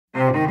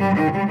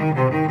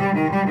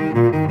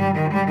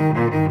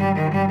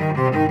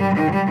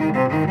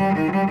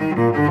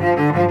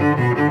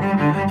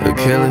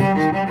Achilles,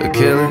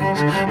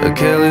 Achilles,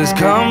 Achilles,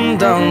 come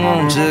down,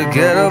 won't you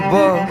get up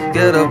off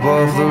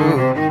the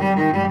roof?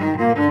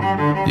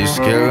 You're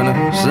scaring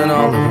us and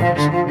all of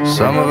us.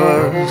 Some of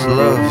us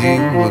love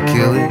you,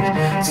 Achilles.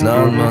 It's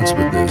not much,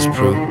 but there's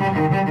proof.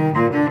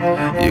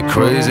 You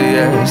crazy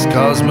ass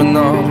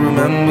cosmonaut,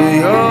 remember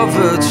your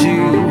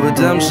virtue.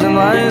 Redemption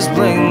lies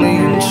plainly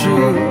in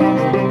truth.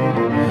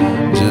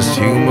 Just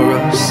humor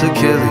us,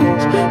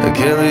 Achilles.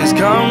 Achilles,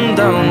 come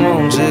down,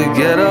 won't you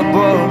get up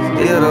off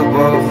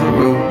the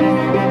roof?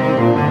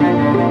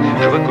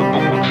 Je vois que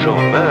beaucoup de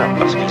gens meurent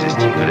parce qu'ils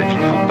estiment que la vie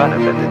ne vaut pas la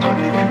peine d'être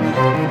vécue.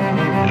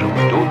 J'en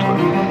vois d'autres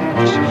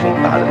qui se font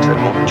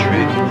paradoxalement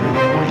tuer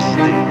pour les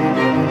idées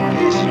et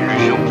les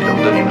illusions qui leur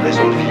donnent une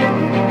raison de vivre.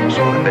 Ce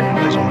qu'on appelle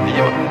une raison de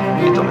vivre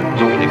est en même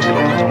temps une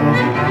excellente raison de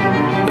vivre.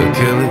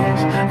 Achilles,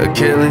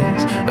 Achilles,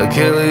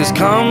 Achilles,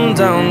 come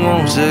down,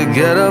 won't you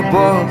get up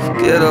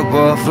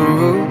off the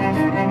roof?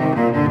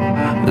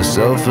 The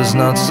self is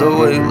not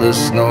so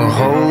weightless, no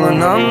whole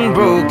and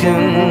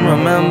unbroken.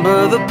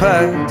 Remember the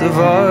pact of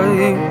our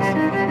youth.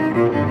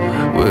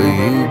 Where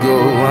you go,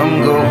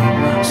 I'm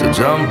going. So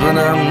jumping,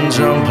 I'm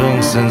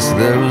jumping, since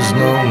there is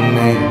no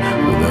me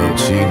without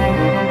you.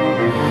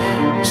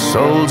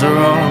 Soldier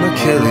on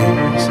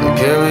Achilles,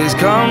 Achilles,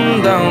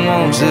 come down,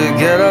 won't you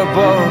get up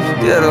off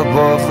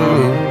the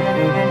roof?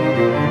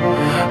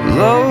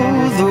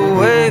 Loathe the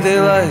way they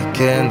light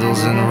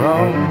candles in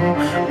Rome,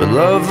 but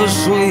love the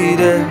sweet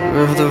air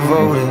of the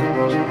votive.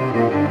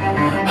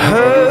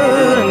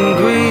 Hurt and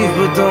grieve,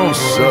 but don't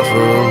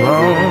suffer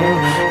alone.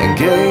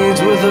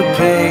 Engage with the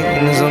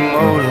pain as a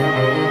motive.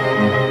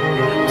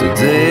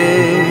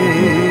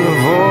 Today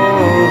of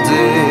all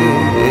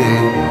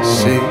days,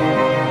 see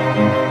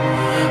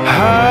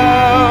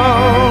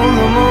how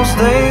the most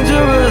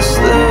dangerous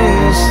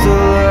thing is to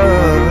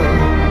love.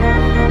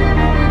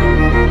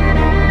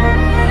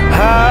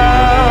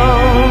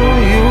 How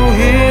you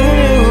hear the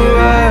new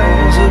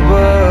rise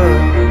above.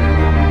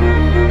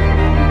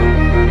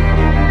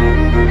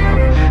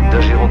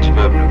 D'un gérant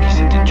d'immeuble qui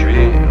s'était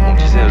tué, on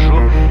disait un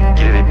jour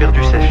qu'il avait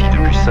perdu sa fille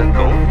depuis 5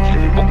 ans, qu'il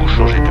avait beaucoup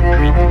changé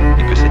depuis,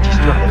 et que cette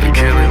histoire l'avait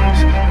Achilles,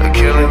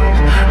 Achilles,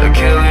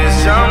 Achilles,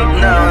 jump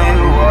now,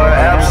 you are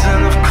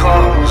absent of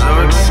cause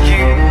or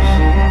excuse.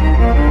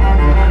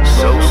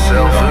 So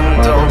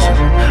self-indulgent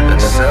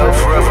and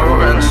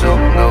self-referential,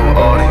 no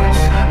audience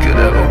could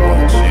ever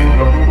want you.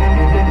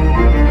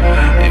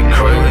 You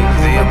crave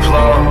the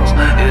applause,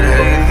 you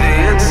hate the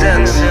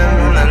attention,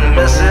 and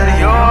missing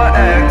your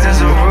act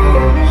is a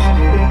ruse.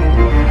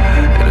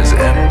 It is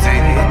empty,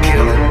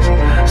 Achilles,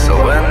 so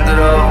end it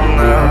all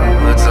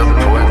now. It's a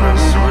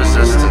pointless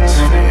resistance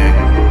for you.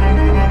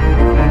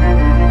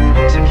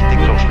 Ce qui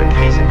déclenche la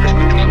crise est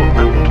presque toujours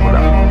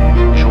incontrôlable.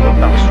 J'en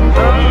parle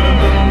souvent,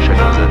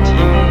 chacun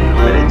intime,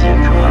 une maladie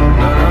incurable.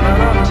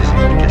 Ces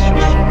explications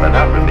sont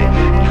valables, mais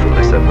il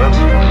faudrait savoir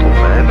si le jour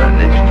même un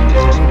être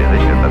désespéré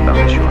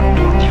apparaît sur un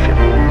tour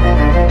différent.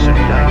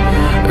 Celui-là.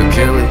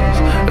 Achilles,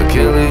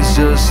 Achilles,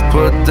 just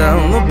put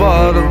down the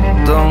bottle.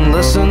 Don't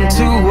listen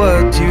to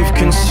what you've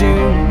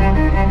consumed.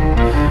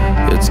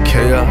 It's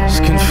chaos,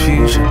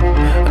 confusion,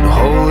 and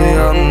wholly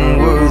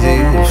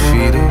unworthy of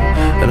feeding,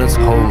 and it's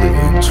wholly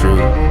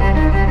untrue.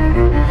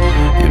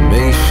 You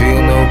may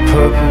feel no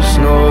purpose,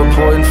 nor a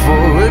point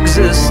for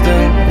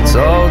existing. It's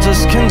all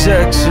just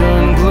conjecture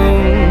and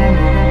gloom,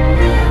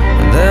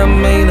 and there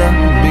may not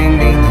be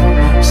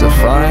meaning, so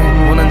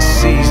find one and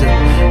seize it.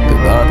 Do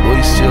not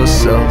waste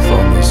yourself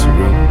on this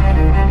room.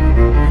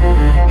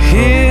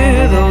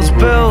 Hear those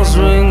bells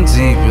ring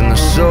deep in the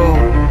soul,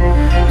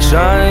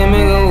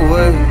 chiming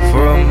away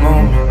for a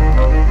moment.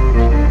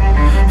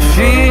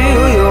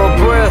 Feel your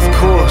breath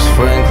course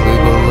frankly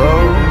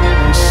below,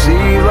 and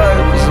see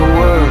life as a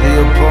worthy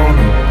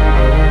opponent.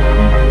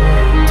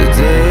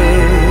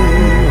 Today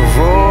of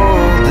all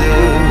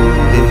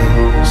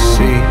days,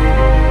 see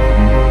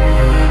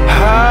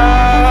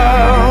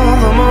how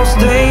the most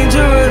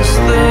dangerous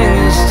thing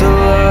is to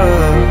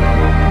love.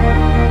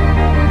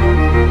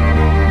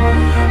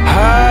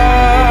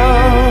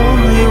 How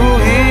you will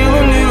heal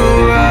and you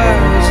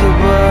rise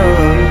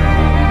above.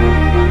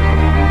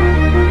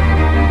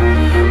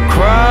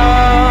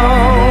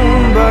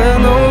 Crowned by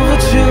an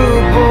overture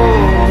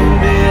bold and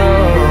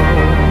beyond.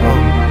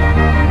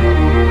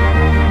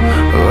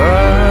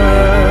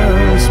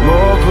 Rise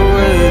more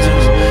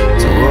courageous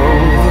to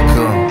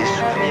overcome. Des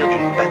souvenirs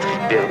d'une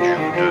patrie perdue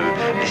ou de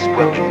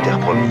l'espoir d'une terre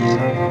promise.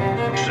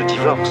 Ce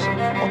divorce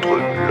entre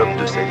l'homme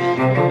de sa vie.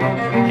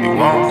 You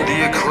want the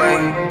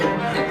acclaim,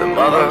 the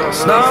mother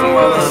not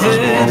worth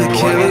it to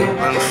kill it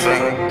and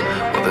fame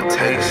with a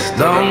taste.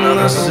 Don't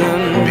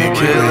listen, be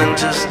real and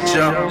just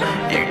jump.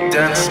 You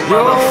dense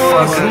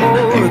motherfucker,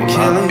 you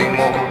want me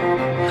more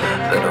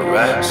than a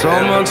rat, so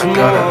much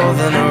more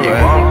than a rat. You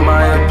want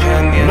my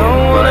opinion, no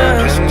one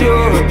asked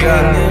your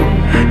opinion.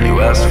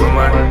 You asked for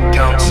my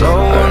counsel, no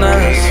one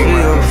asked for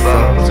your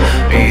thoughts.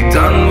 Be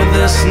done with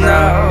this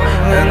now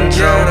and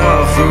jump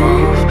off the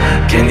roof.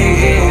 Can you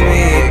hear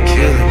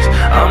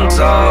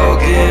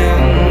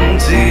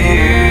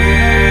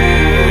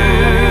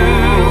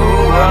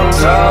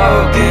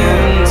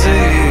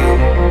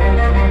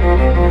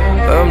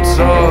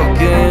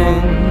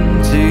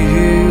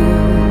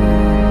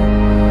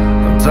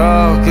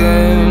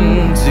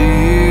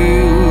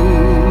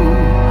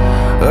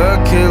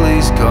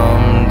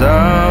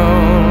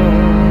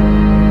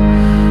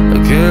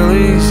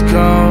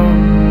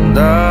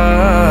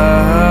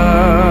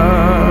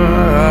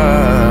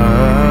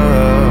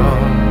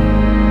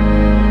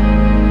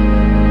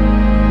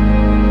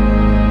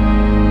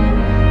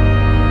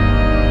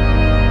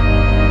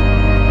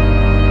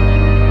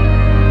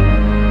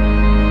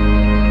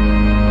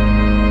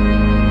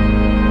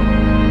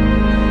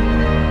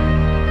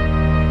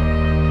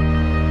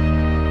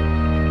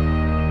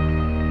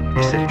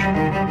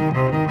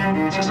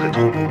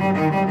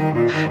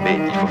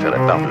faire la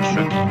part de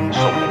ceux qui,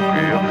 sans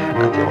conclure,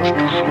 interrogent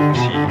toujours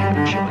si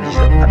j'ironise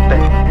à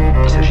peine.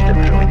 Il s'agit de la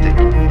majorité.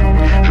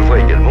 Je vois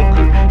également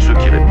que ceux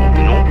qui répondent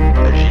non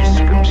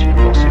agissent comme s'ils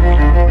pensaient oui.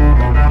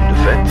 De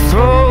fait,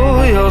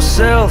 throw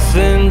yourself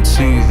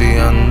into the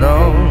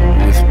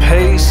unknown with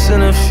pace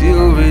and a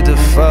fury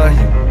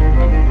defying.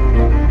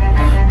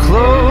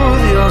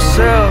 Clothe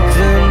yourself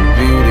in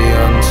beauty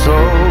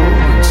untold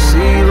and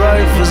see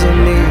life as a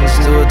means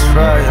to a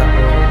triumph.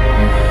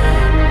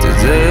 Did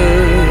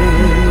they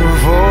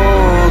of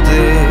old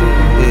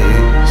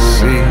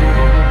see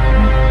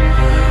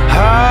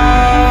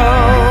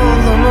how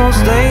the most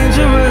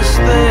dangerous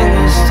thing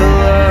is to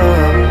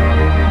love?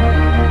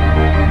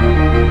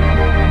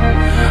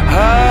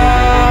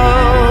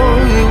 How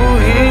you will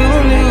heal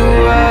when you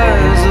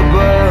rise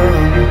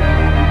above,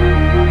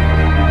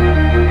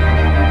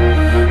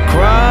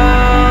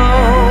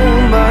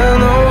 crowned by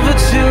an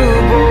overture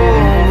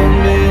bold and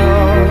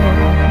beyond.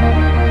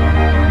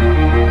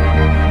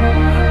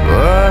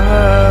 But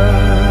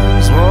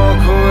more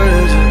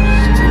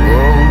courageous to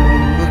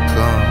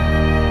overcome.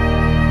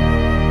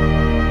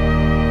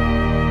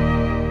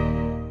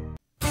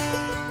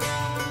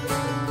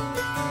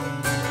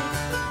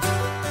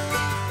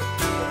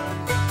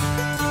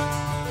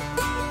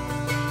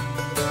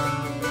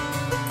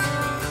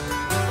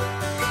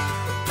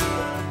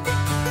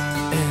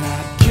 And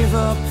I'd give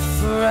up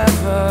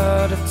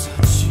forever to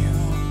touch you,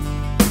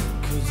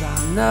 'cause I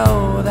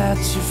know that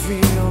you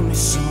feel me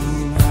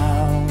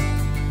somehow.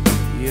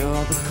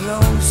 You're the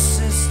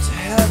closest to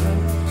heaven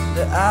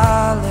that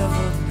I'll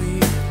ever be,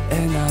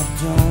 and I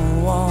don't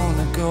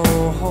wanna go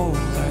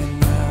home right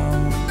now.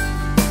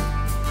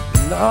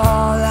 And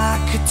all I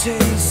could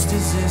taste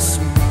is this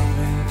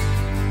moment,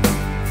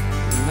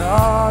 and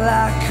all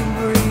I can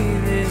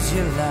breathe is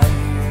your life.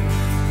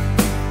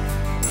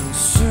 And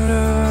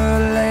sooner or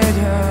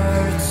later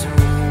it's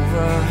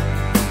over,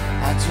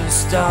 I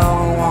just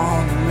don't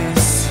wanna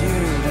miss you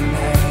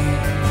tonight.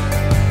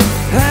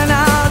 And I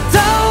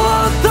don't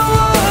want the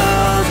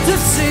world to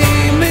see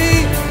me,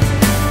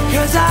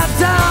 'cause I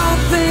don't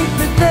think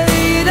that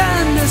they'd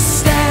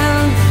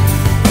understand.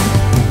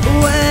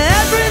 When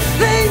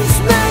everything's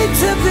made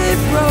to be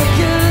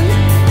broken,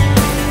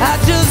 I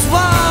just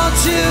want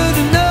you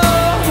to know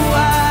who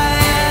I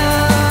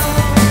am.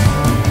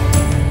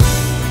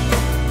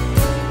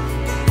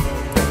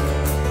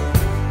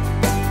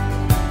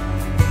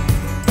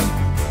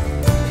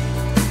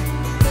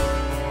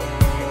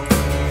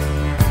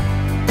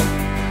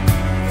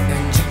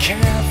 And you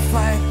can't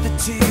fight the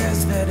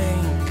tears that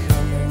ain't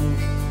coming,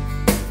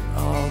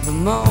 all the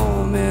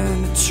moment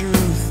of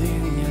truth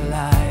in your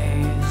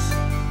lies.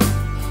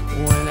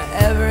 When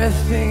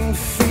everything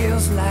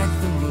feels like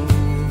the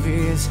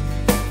movies,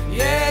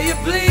 yeah, you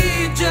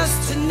bleed just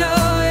to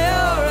know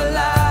you're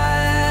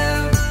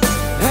alive.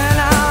 And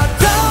I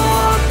don't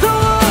want the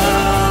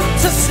world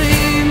to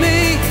see me,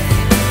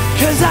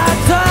 'cause I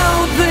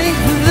don't think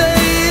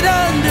they'd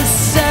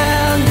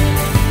understand.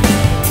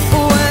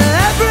 When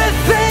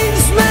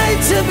everything's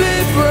made to be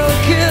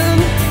broken,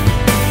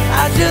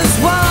 I just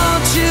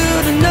want you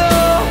to know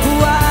who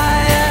I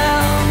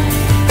am.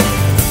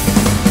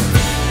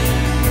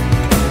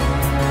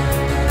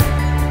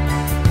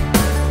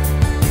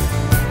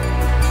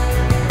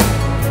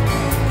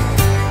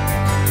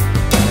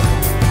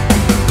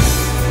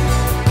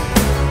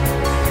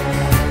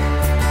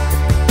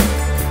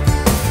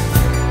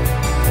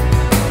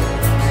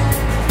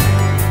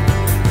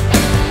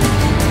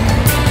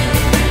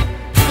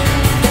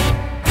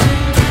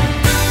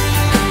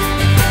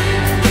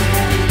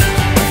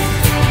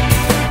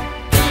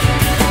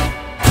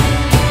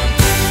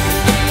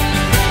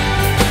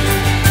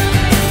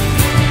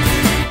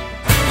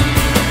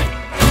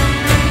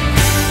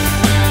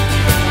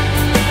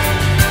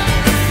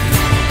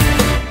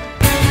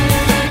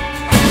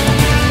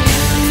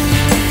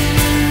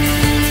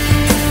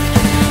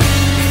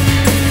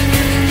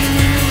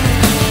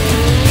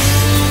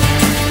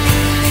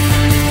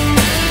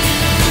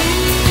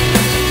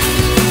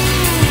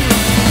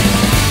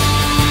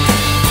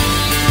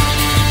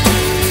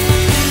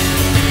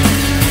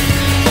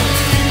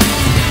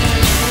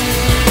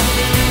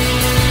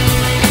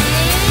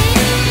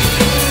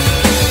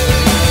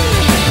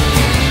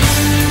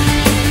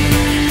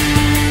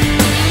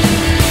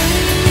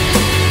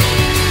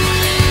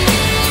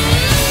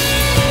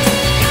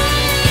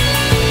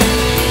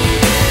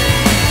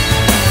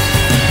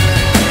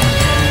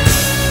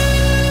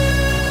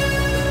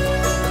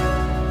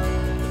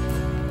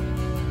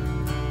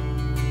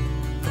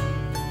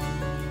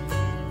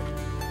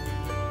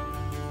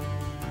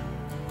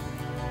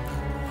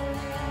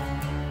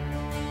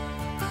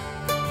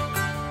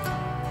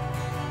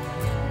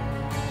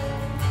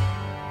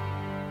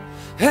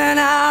 And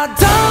I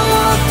don't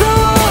want the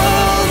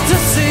world to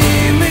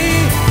see me,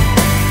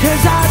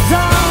 'cause I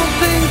don't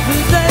think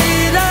that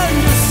they'd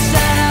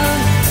understand.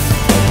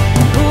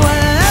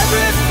 When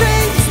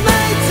everything's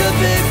made to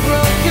be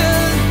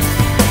broken,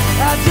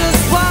 I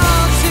just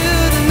want you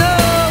to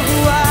know who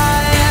I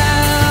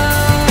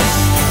am.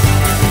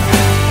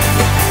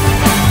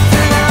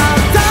 And I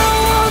don't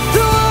want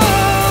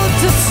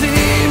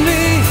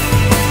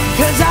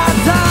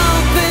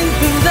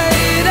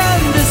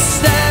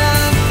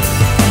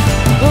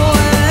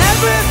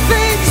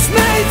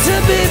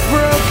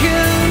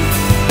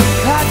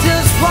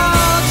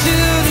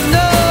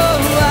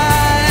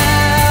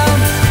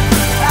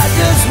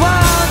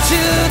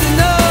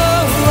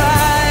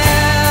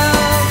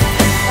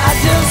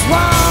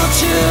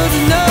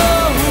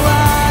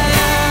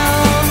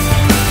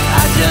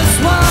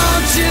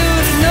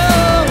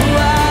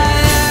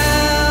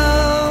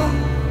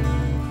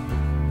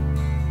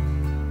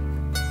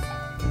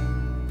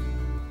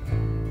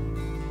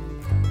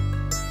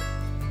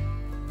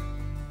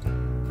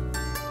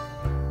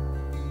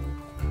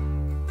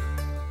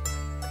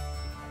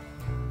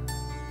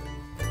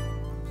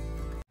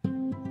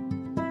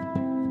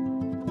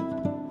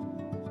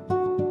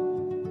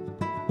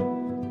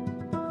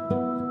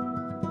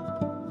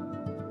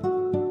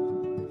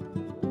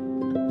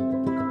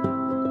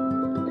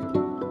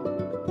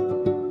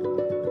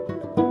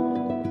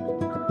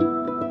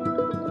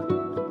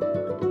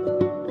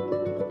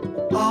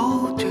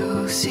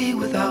see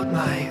without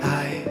my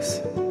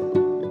eyes.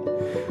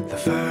 The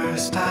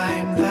first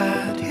time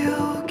that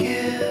you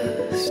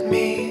kissed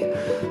me,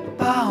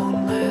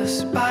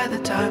 boundless by the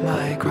time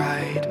I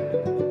cried.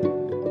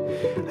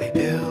 I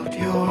built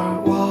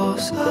your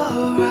walls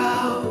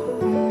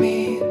around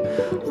me.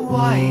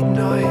 White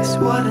noise,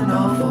 what an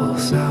awful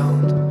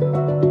sound.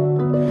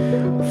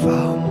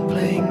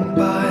 Fumbling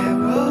by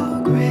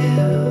Rogue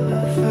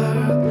River,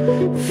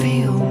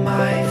 feel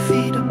my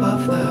feet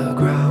above the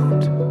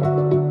ground.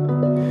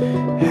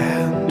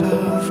 Hand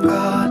of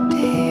God,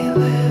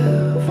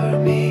 deliver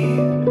me.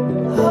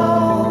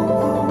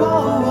 Oh,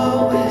 woe,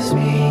 woe is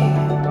me.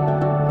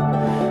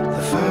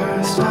 The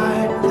first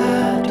time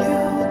that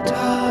you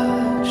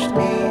touched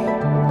me,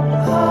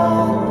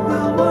 oh,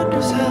 will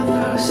wonders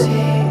ever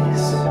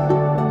cease?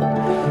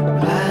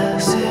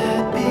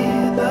 Blessed be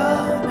the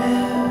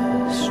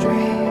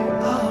mystery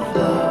of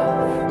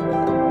love.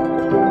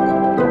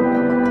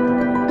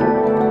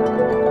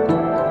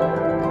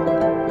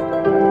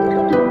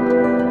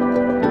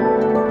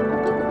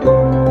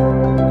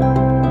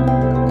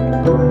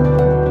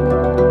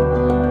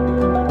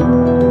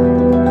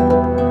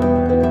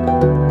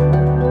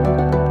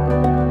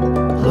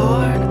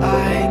 Lord,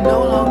 I no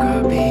longer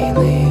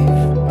believe,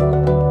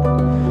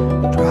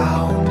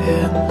 drowned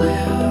in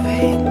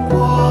living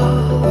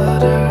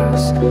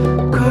waters,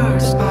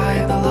 cursed by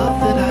the love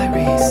that I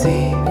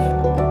receive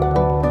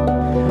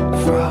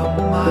from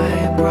my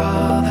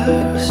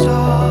brother's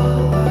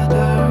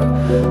daughter,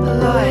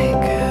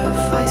 like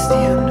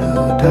Hephaestion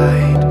who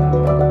died.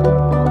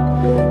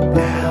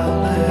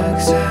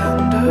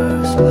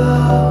 Alexander's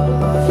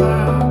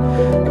lover,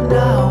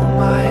 now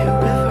my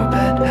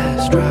riverbed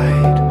has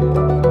dried.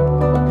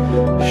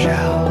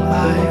 Shall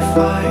I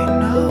find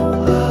no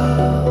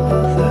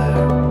other?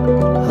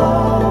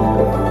 Oh,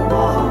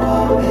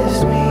 woe is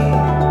me.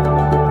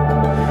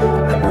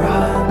 I'm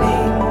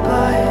running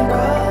like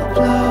a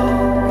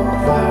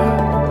plover.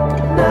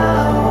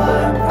 Now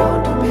I'm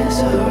prone to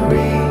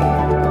misery.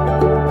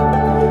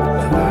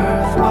 The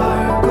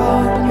birthmark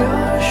on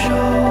your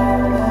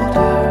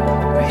shoulder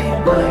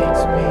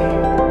reminds me.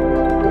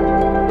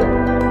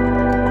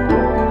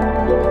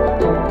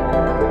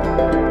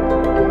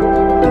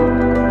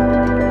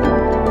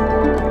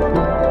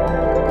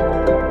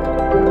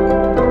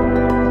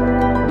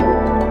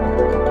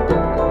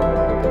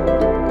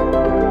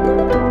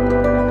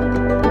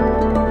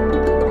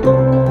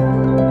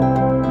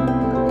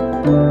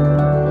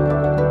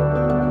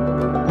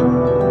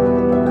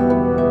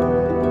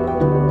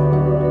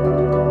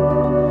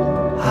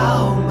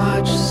 How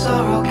much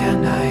sorrow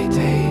can I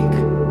take?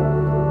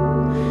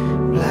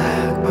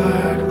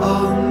 Blackbird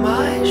on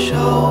my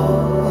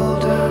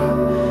shoulder,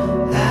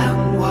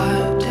 and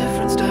what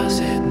difference does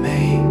it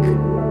make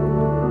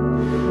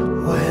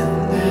when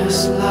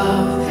this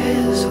love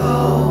is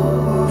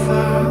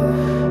over?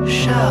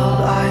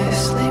 Shall I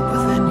sleep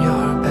within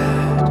your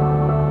bed?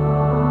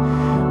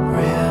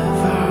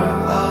 River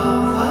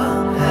of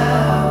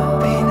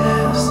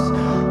unhappiness,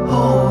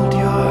 hold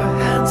your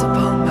hands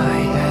upon my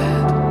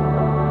head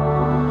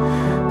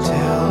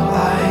till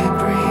I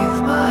breathe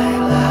my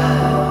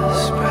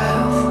last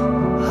breath.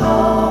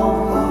 Oh,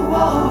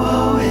 woe,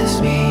 woe is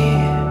me.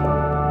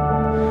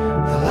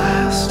 The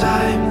last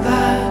time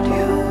that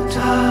you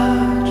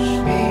touched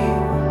me,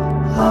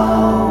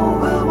 oh,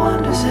 will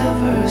wonders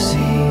ever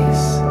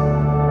cease?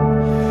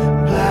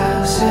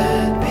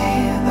 Blessed be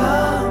the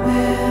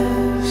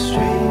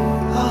mystery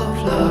of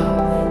love.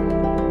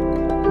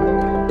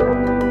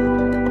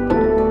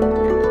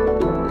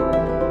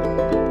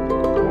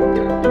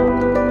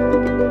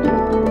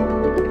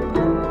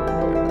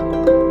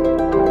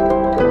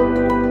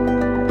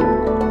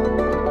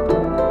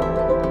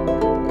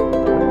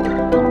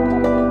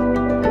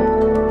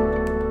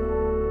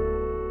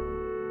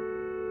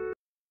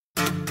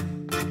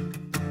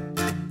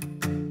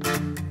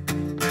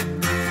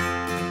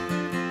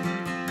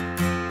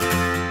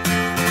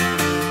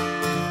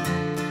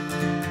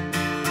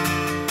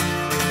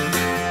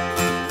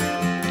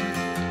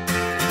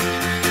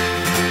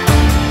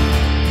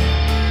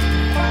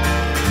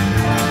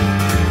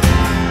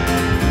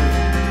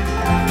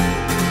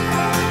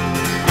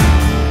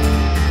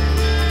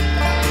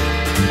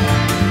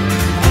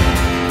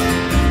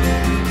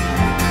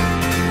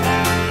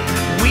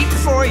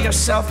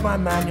 Yourself, my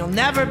man, you'll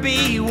never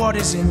be what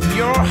is in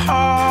your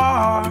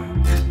heart.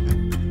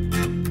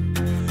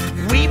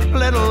 Weep,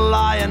 little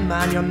lion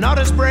man, you're not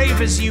as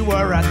brave as you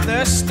were at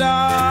the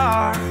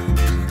start.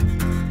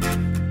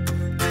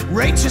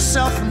 Rate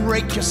yourself and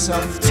rake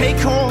yourself,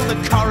 take all the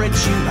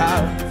courage you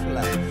have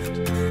left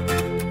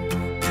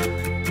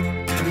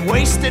and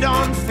waste it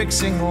on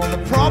fixing all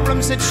the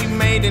problems that you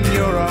made in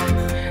your own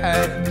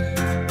head.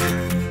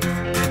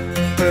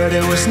 But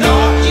it was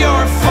not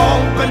your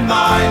fault but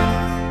mine,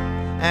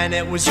 and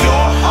it was your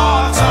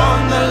heart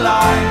on the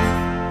line.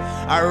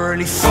 I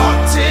really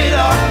fucked it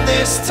up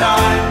this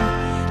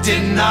time,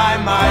 didn't I,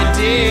 my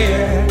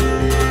dear?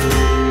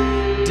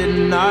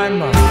 Didn't I,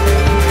 my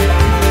dear?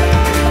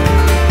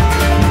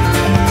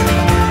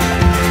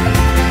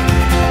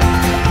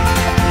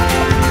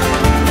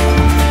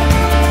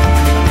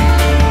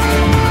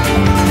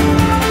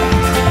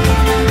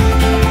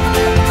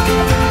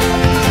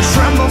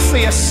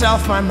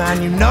 yourself, my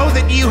man, you know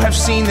that you have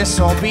seen this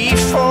all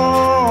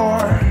before.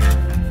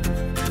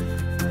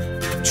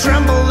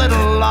 Tremble,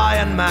 little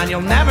lion man, you'll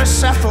never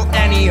settle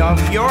any of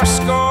your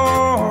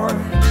scores.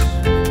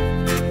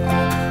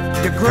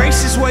 Your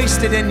grace is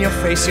wasted in your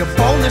face, your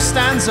boldness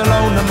stands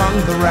alone among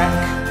the wreck.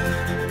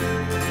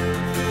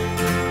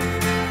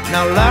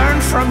 Now learn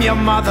from your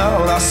mother,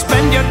 or I'll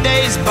spend your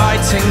days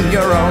biting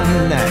your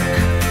own neck.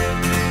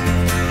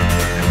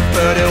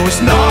 But it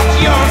was not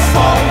your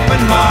fault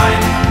but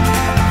mine,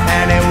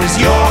 and it was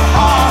your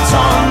heart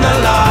on the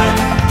line.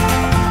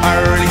 I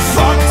really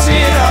fucked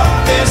it up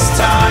this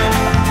time,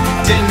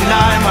 didn't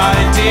I, my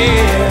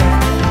dear?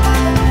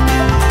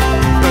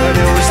 But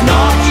it was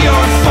not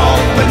your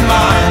fault but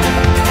mine,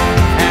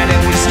 and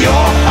it was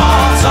your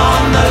heart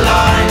on the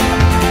line.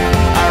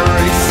 I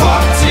really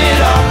fucked it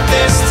up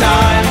this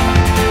time,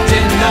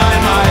 didn't I,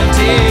 my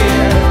dear?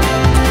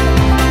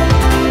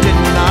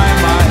 Didn't I,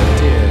 my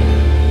dear?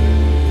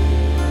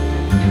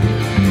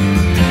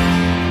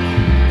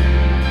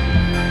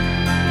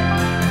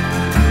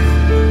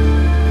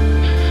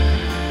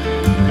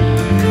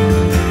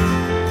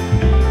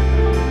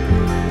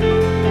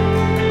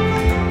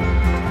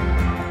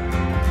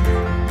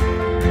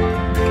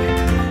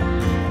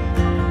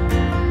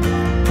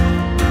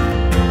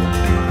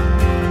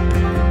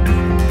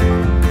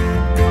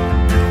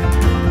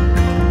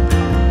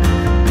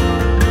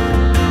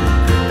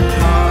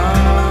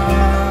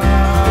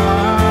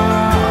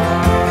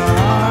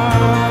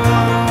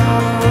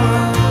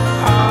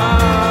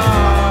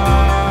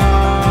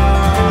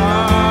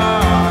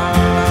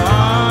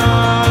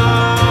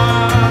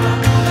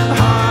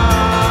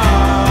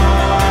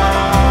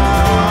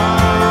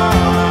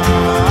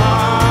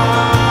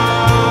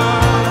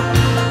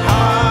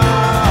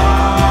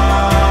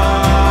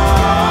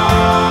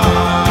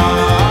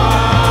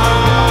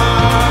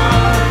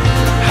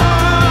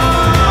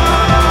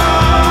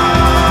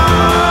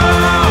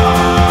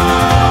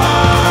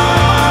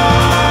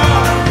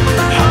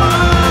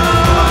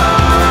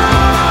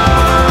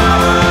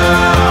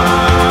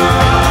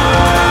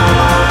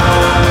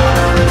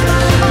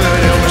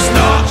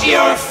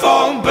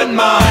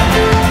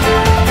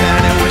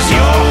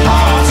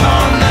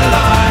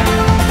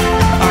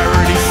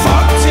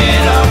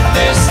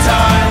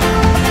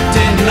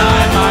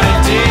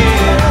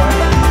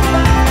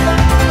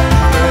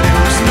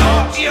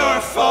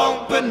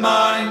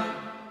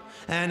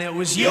 And it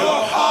was your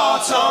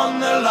heart on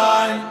the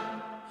line.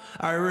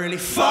 I really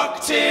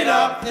fucked it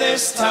up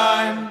this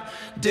time,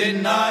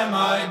 didn't I,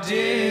 my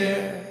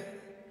dear?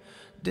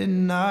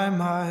 Didn't I,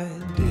 my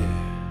dear?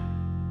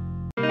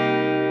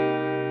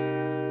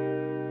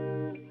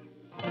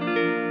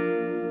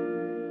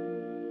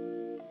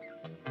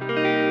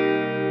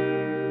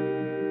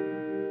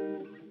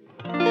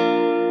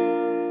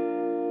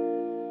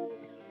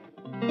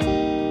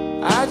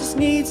 I just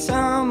need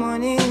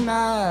someone in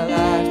my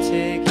life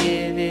to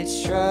give it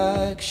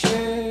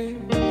structure,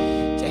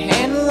 to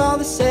handle all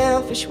the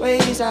selfish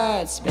ways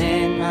I'd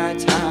spend my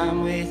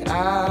time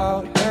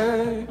without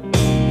her.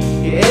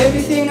 You're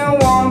everything I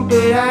want,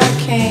 but I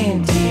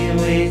can't deal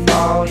with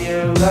all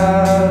your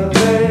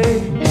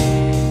lovers.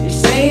 You're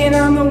saying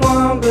I'm the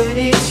one, but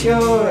it's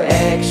your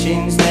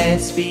actions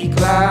that speak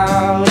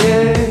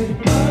louder.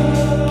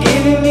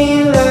 Giving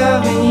me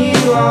love and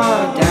you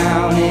are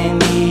down and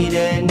need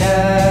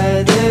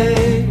another.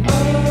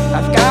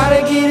 I've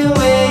gotta get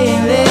away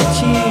and let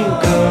you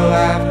go,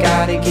 I've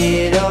gotta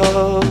get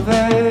over.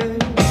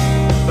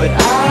 But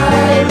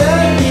I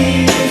love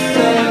you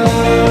so,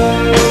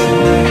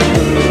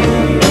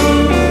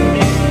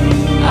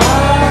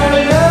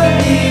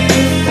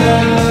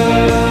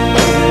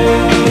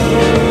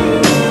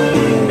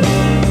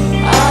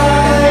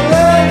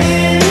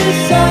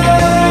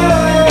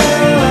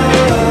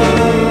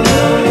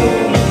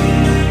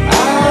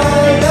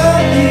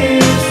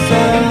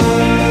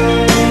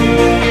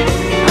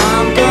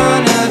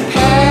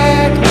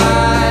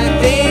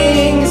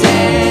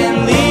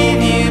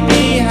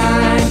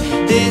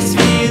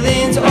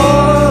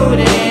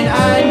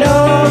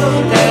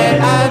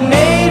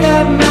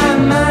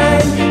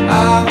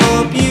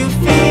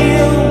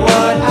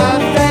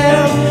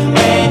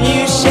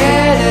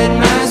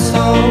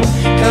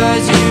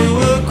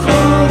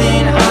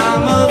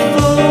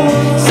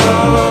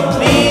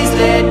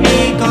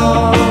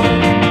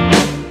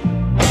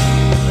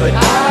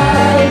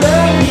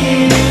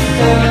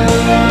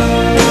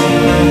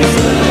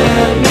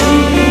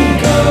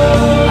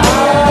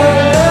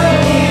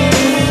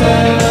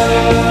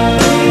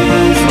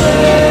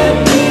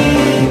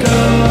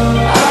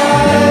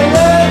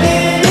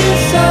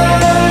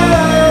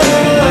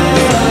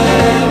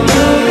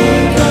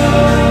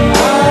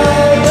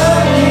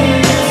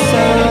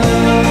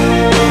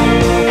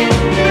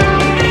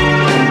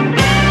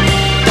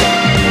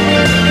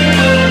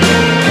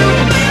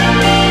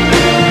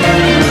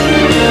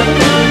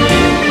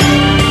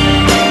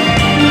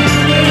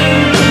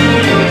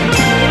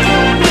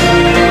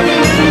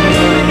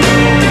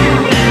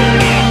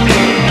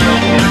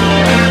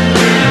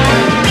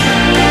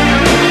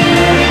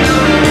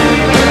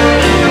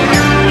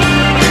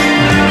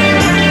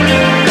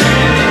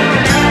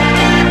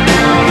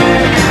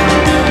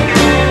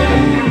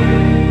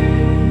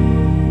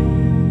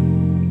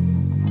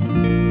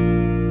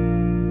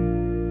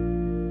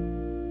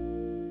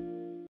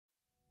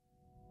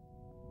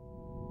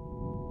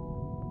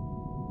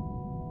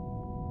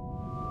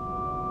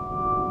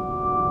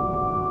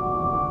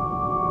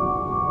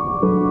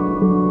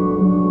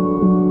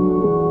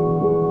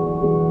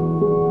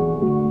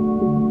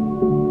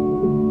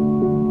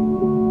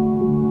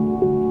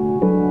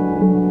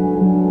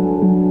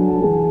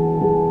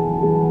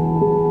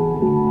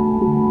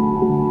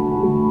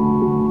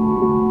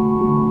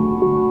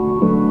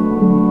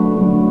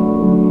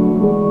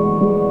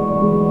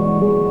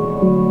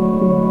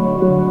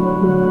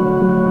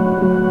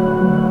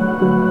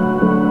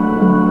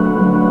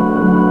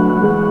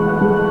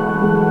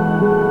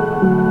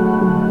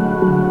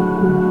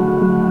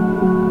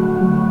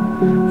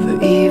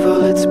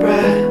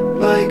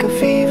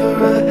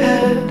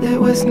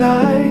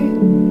 night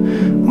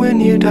when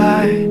you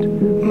died,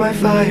 my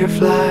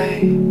firefly.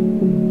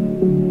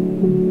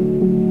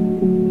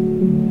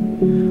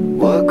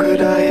 What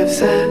could I have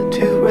said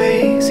to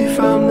raise you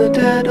from the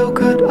dead? Oh,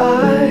 could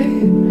I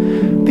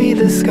be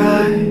the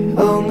sky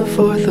on the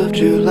 4th of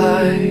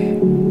July?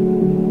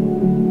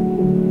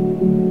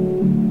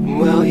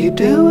 Well, you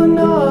do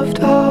enough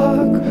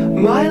talk,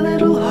 my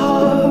little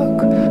hawk.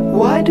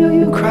 Why do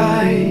you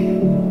cry?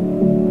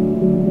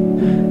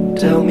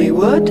 Tell me,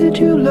 what did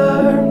you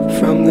learn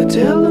from the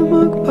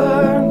Tillamook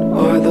burn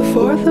or the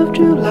 4th of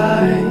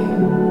July?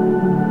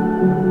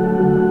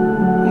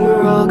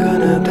 We're all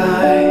gonna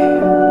die.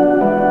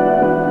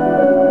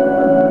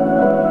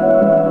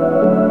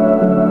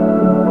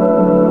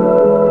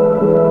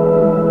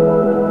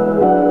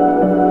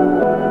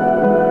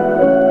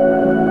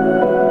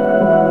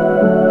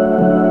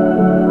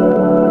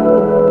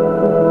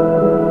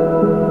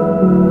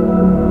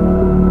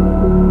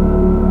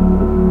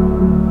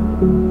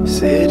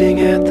 Sitting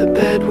at the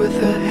bed with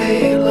a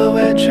halo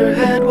at your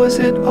head, was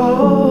it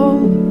all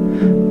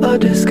a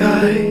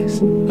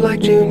disguise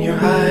like junior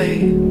high?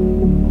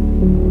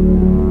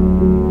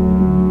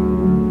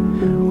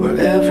 Where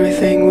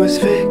everything was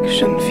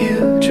fiction,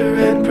 future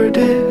and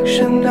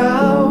prediction.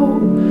 Now,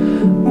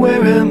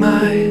 where am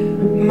I,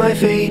 my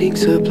fading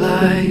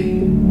supply?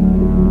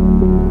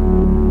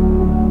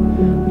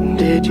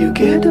 Did you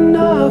get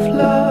enough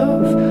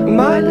love,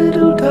 my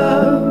little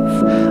dove?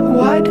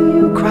 Why do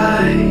you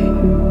cry?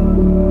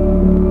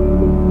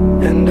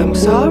 And I'm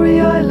sorry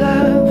I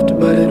left,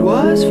 but it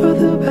was for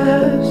the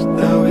best,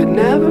 though it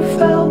never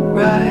felt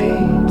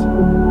right.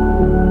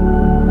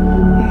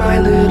 My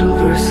little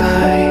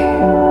Versailles.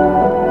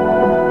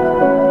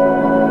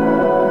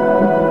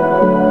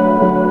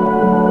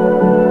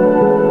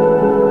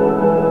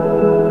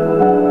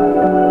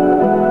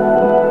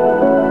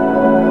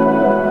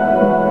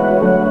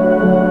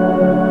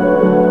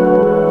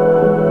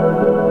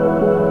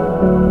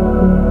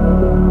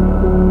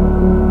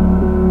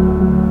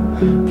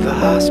 The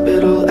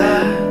hospital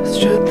asked,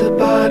 should the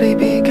body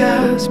be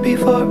cast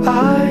before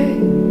I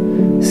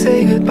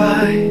say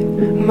goodbye,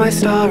 my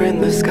star in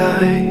the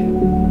sky?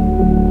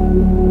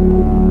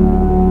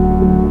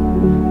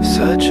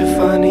 Such a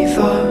funny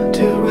thought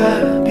to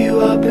wrap you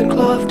up in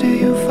cloth. Do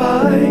you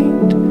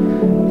find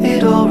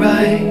it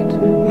alright,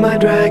 my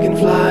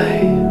dragonfly?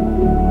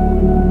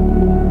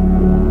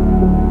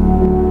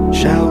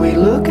 Shall we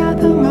look at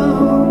the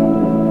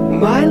moon,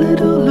 my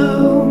little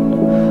loon?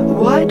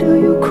 Why do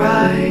you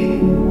cry?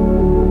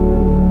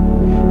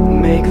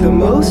 Make the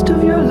most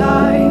of your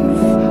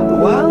life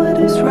while it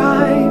is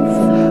rife,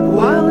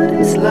 while it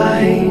is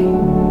light.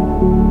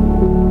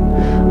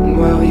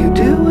 Well, you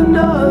do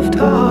enough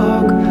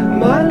talk,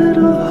 my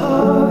little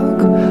hawk.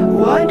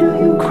 Why do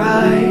you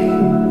cry?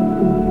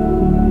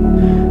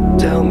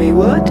 Tell me,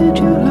 what did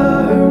you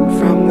learn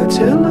from the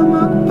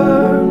Tillamook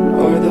burn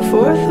or the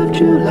 4th of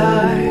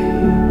July?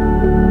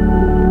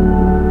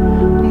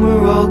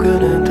 We're all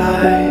gonna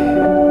die.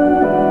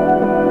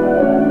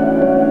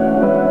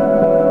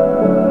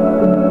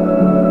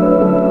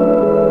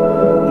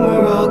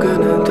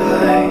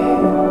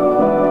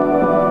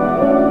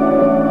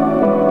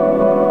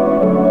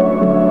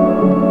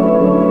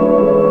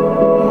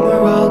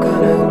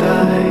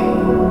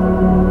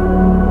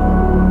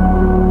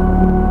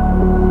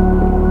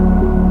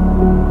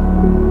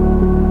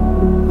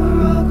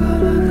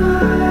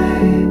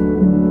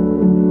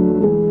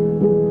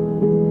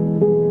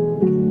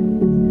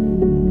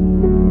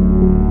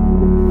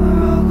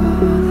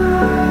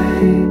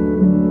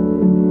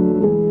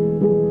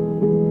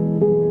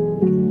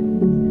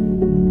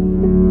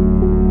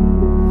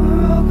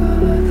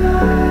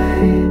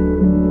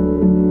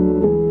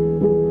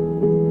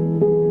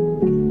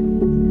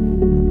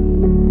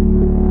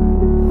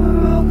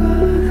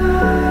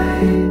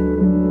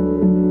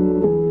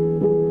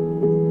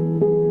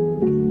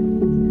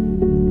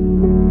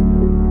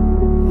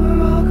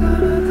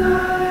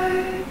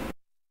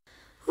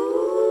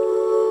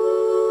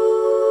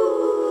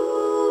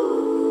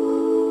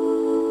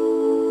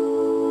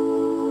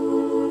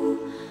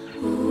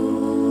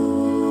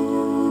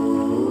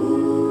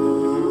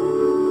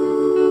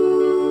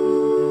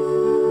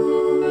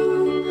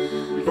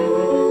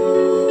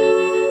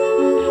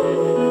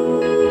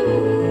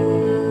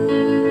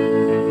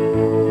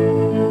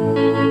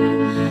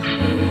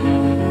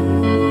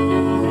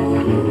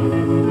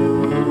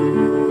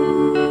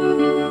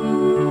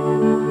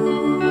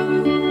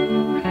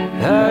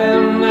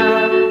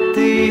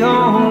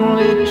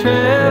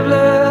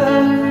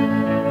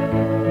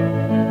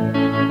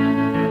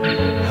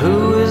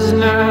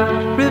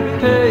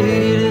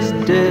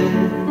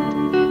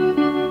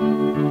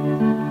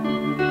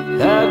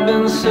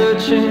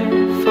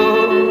 Searching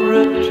for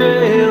a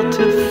trail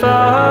to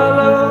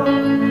follow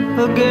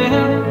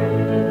again.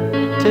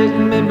 Take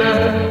me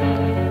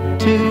back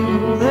to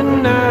the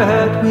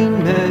night we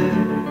met.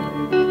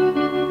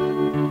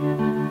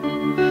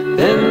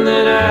 And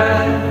then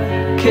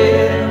I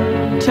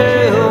can't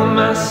tell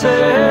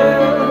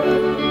myself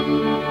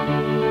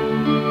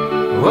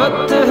what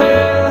the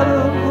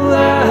hell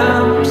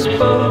I'm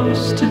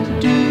supposed to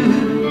do.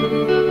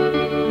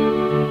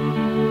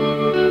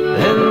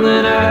 And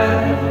then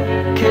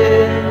I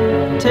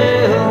can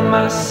tell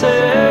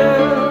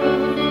myself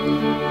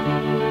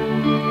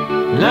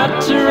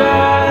not to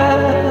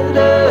ride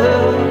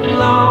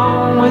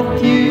along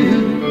with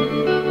you.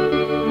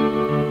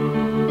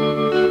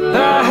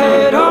 I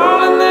had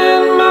all and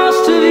then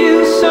most of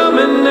you, some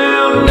and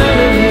now none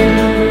of you.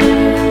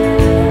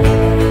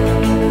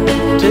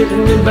 Take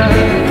me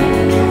back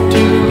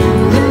to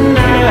the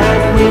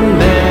night we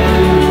met.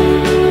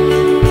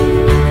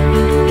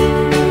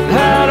 I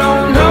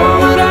don't know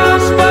what I'm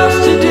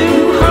supposed to do,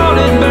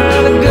 haunted by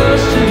the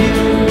ghost of you.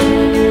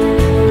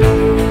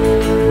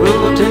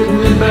 Oh, take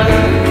me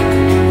back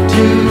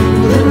to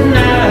the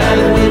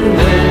night we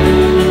met.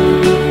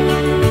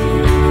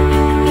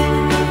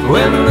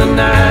 When the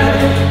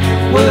night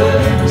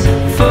was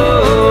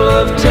full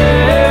of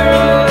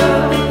terror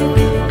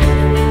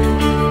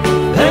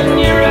and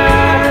your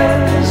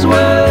eyes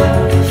were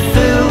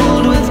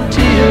filled with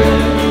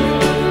tears.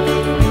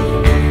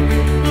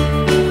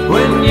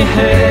 When you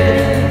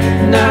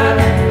had not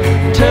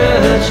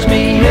touched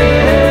me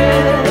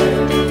yet.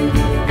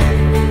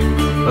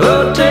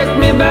 Oh, take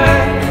me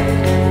back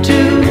to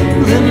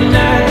the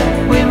night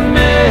we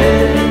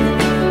met.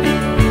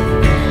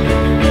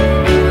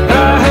 I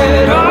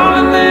had all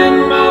and then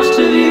most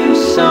of you,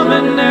 some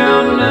and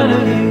now none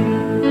of you.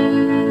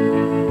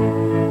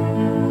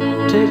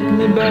 Take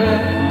me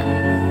back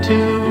to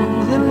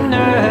the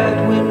night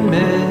we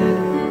met.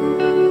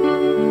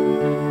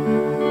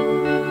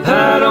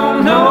 I don't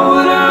know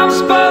what I'm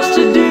supposed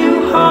to do,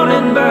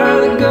 haunted by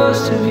the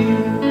ghost of you.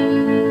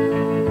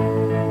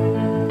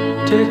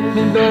 Take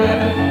me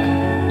back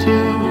to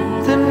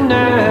the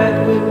night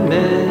we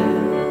met.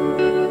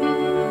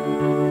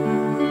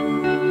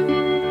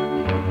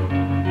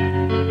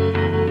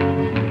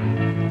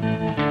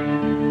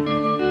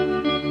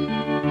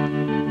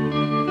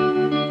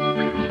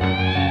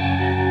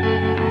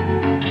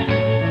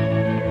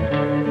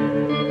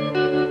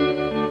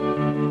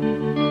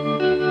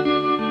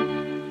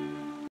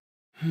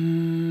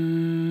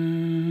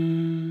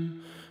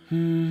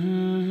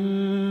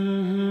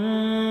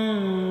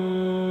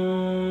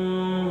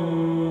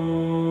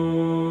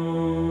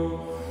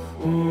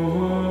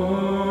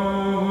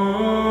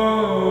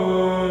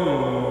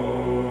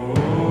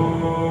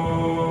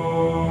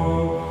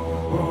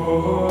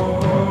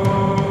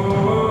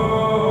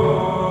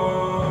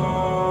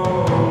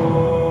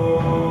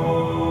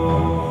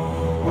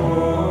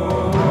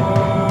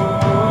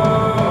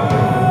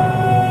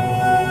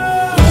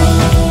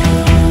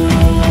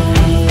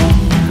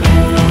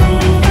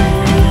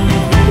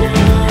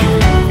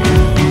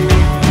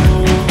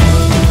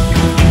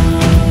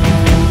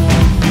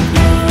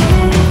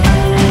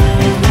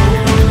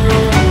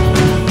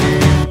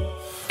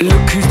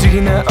 Look who's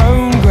digging their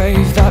own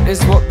grave, that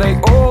is what they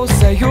all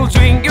say. You'll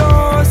drink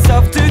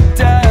yourself to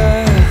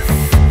death.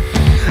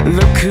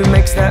 Look who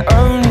makes their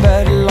own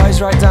bed,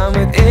 lies right down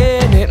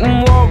within it.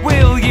 And what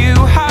will you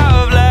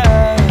have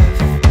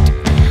left?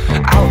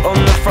 Out on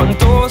the front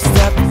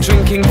doorstep,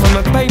 drinking from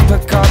a paper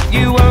cup.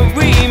 You won't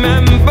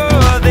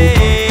remember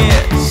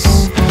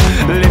this.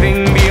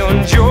 Living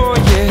beyond your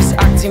years,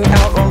 acting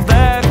out all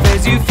their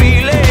fears. You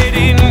feel it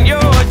in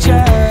your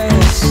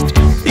chest.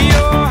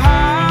 Your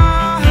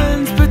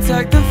hands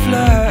protect the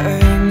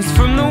flames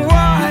from the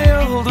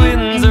wild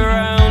winds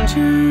around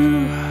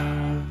you.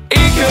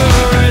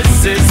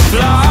 Icarus is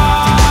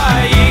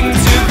flying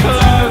too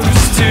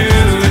close to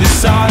the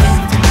sun,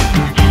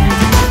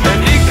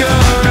 and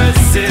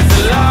Icarus is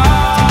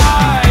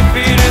alive.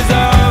 It has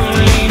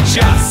only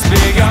just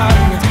begun.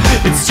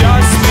 It's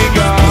just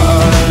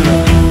begun.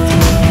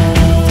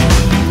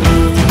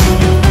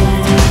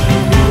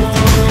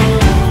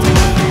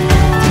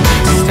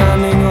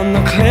 Standing on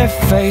the cliff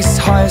face,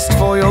 highest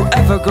fall you'll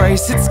ever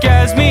grace. It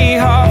scares me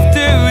half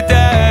to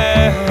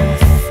death.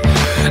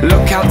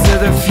 Look out to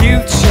the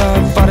future,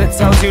 but it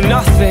tells you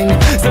nothing.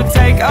 So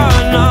take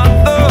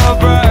another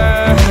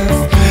breath.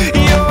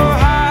 Your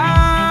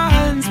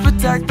hands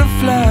protect the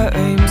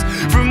flames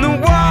from the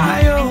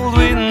wild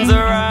winds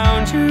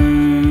around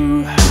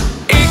you.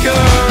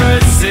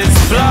 Icarus is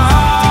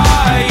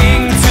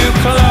flying too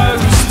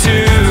close to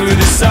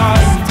the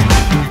sun,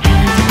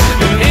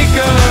 and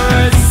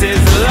Icarus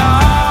is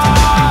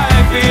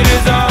alive. It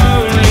has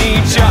only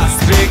just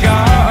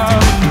begun.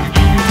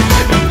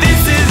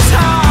 This is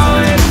how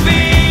it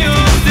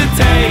feels to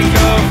take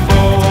a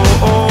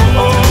fall.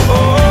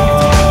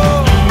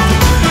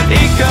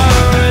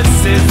 Icarus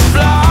is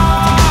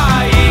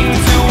flying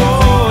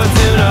towards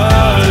an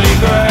early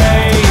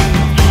grave.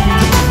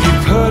 You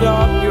put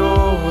up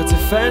your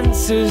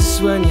defenses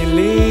when you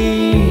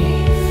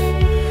leave.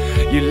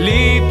 You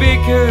leave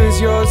because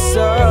you're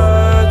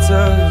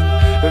certain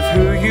of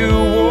who you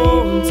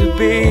want to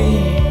be.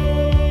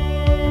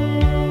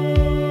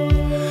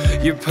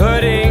 You're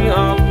putting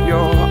up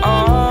your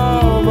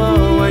armor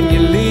when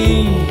you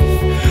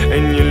leave,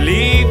 and you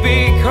leave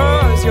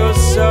because you're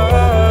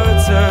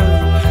certain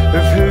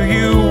of who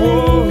you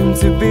want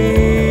to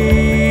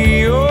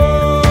be.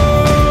 Oh,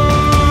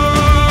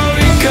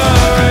 because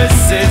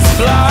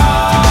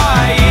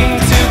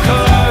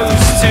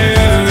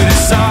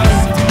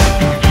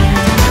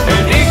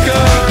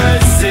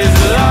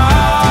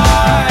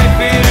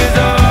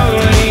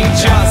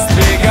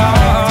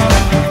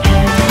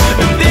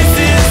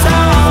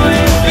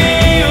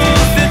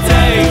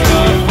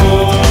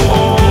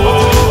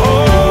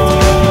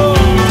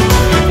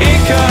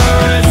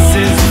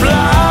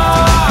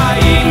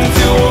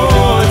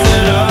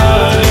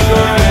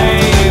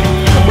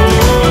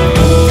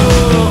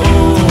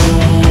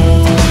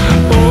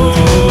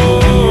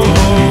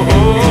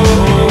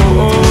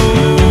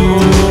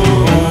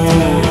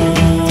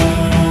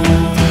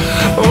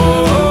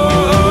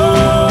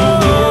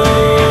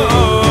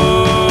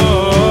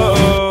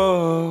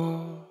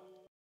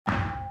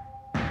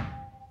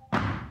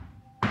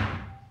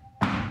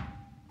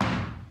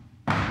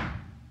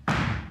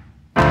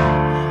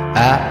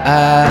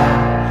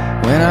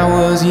When I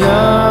was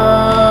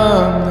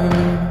younger,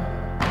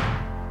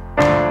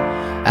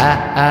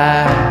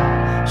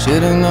 I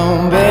should have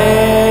known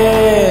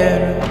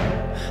better,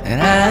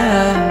 and I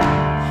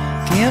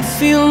can't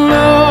feel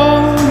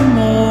no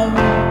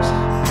remorse,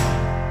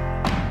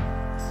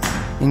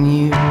 and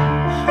you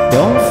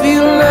don't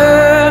feel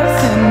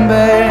nothing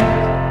back.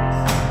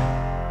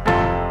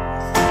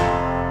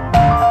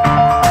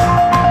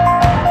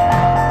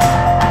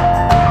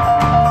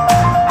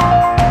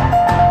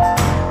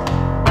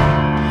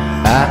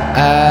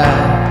 I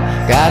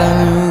got a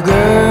new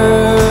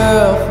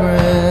girlfriend.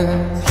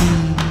 He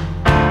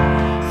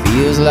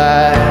feels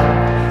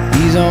like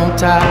he's on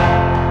top,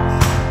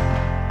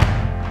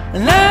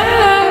 and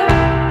I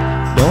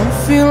don't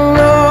feel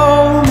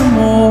no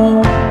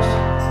remorse,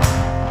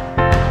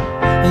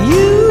 and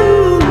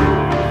you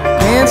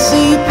can't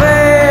see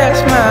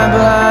past my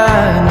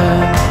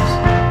blindness.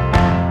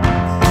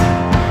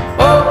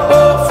 Oh,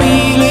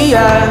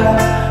 Ophelia,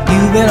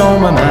 you've been on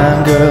my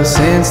mind, girl,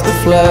 since the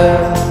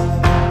flood.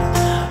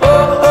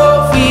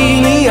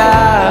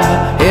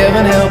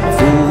 Heaven help a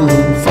fool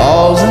who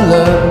falls in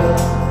love.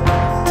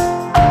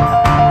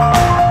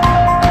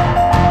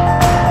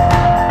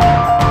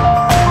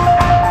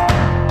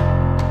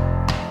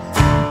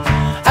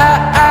 I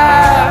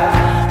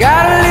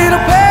got a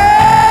little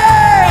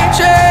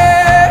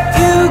paycheck.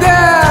 You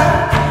got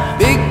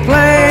big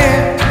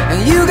plans, and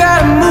you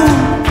gotta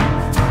move,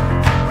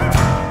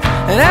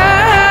 and I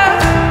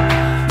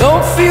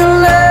don't feel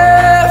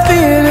left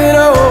in it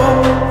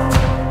all,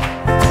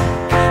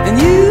 and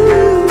you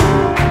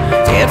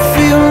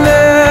feel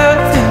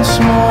nothing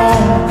small.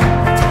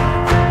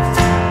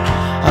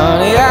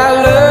 Honey, I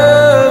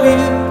love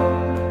you,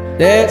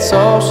 that's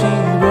all she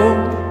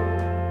wrote.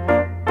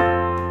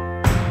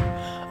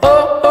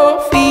 Oh,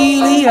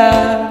 Ophelia,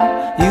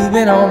 you've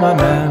been on my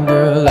mind,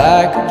 girl,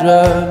 like a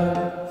drug.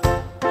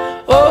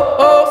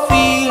 Oh,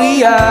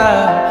 Ophelia,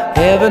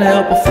 heaven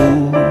help a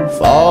fool who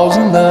falls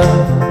in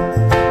love.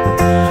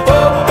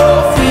 Oh,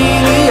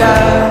 Ophelia,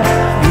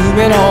 you've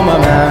been on my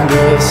mind,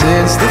 girl,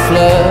 since the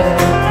flood.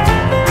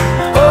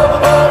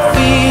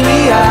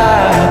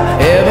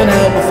 Heaven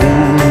help a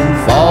fool who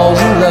falls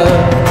in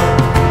love.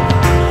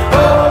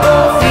 Oh,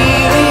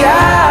 Ophelia,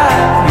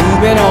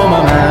 you've been on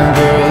my mind,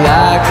 girl,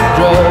 like a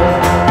drug.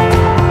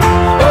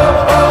 Oh,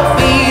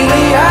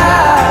 Ophelia,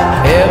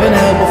 heaven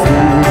help a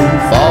fool who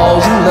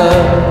falls in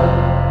love.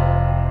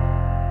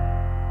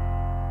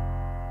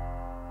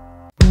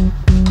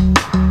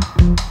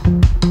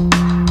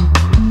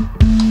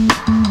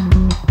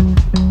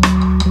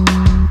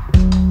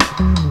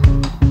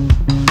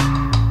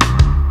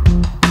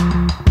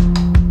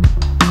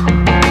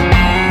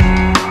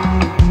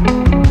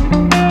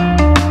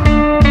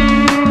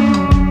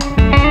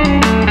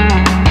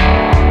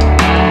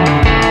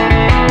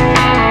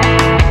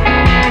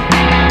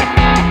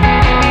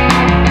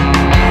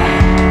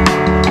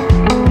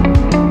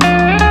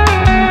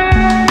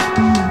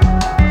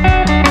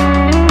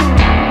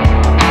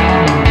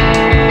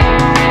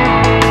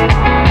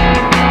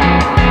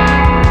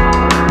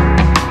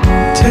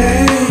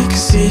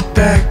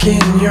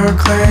 In your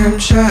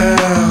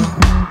clamshell,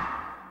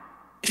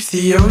 if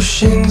the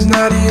ocean's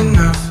not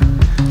enough,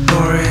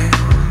 nor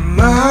am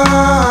I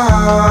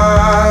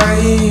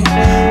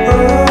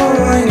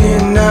rolling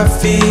in, I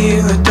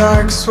feel a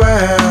dark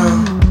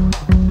swell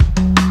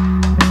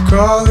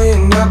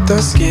crawling up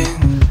the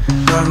skin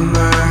of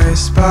my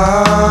spine.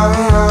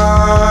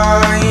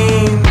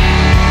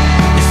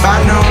 If I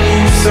know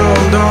you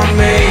sold on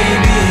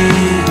maybe,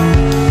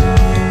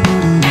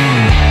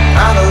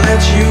 I'll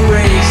let you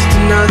waste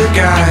another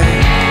guy.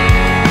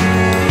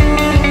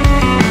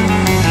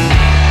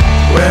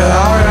 Well,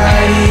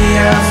 alrighty,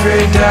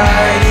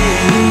 Aphrodite,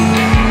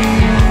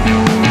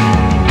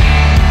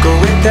 go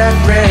with that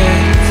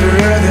red for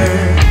other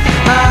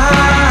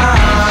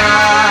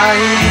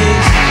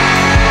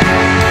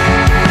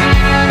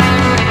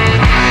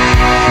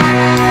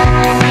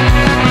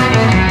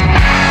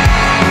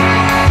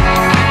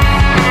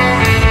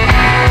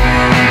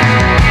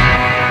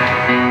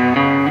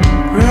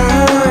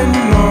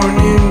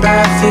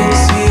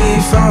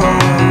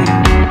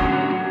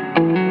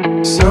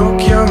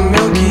soak your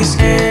milky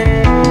skin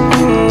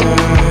in the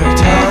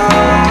tide.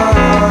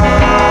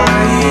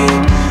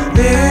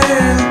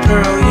 Little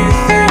pearl, you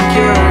think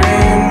you're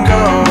in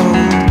gold,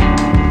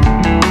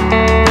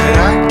 but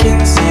I can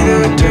see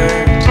the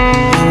dirt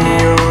in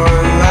your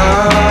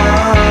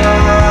lines.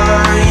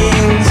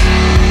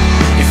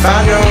 If I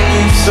know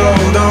you've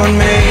sold on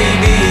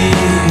maybe,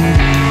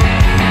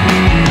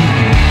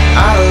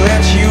 I'll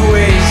let you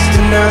waste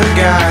another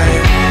guy.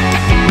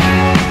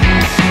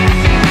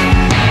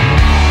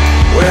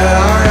 Well,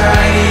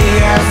 alrighty,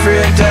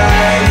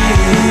 Aphrodite,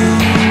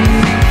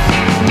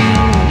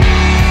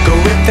 go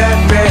with that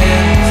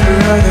red for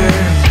other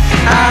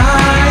eyes.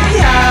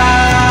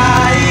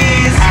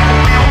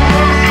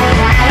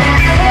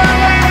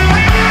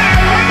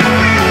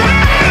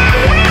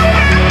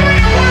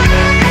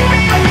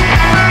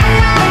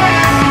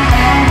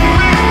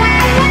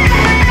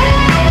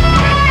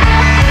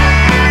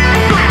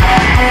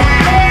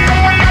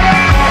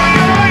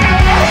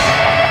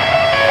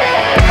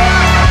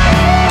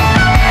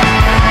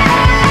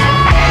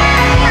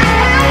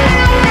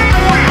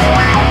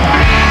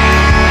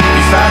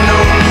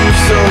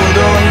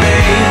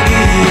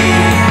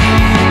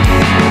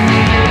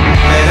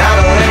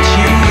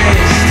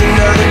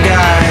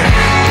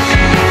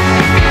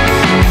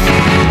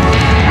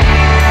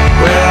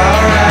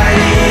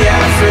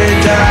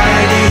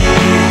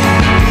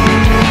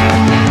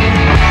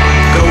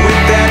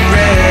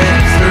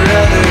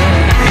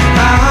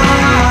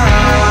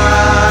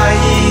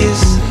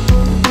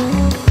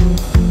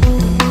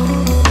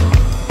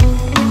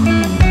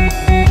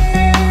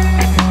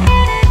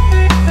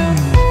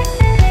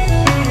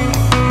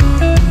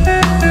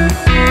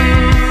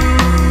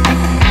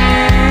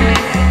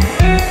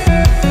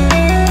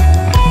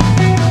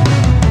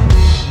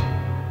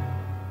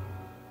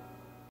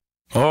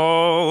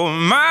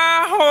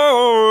 my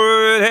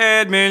heart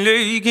had been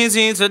aching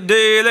since the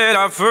day that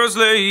I first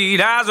laid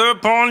eyes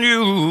upon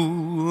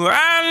you.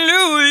 I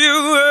knew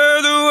you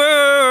were the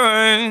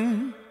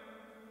one.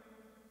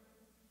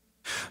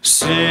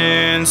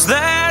 Since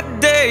that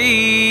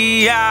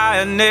day, I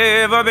had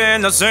never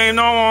been the same.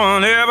 No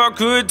one ever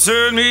could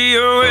turn me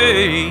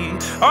away.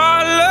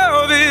 Our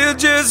love had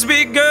just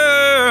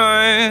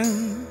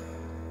begun.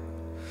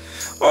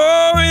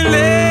 Oh, and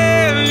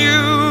then you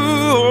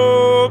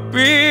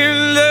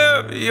opened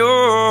up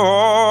your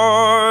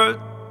heart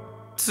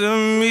to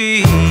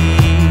me.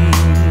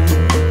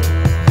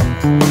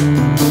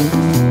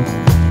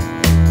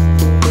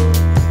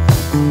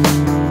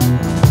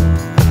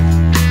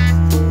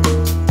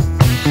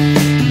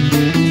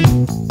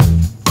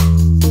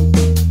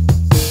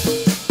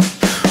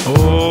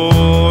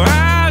 Oh,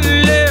 I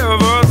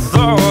never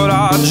thought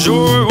our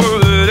joy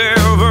would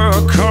ever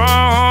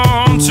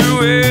come to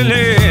an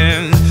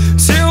end,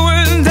 till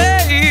one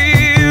day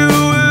you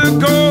were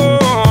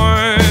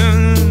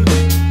gone.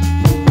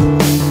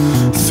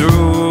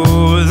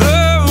 Through the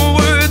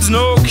woods,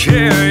 no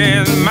care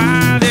in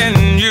mind,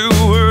 and you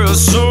were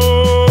so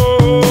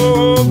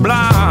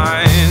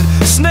blind.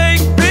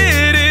 Snake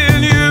bit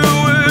and you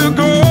were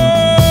gone.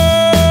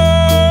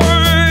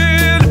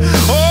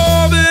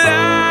 Oh, but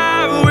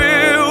I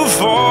will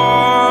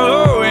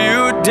follow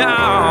you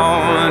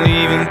down,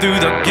 even through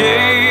the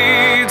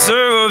gates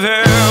of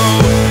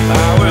hell.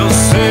 I will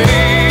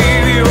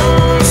save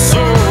your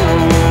soul.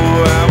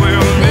 I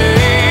will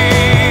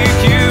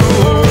make you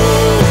whole.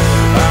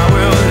 I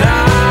will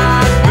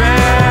not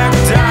back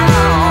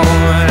down.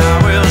 I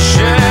will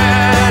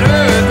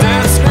shatter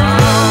this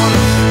ground.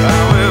 I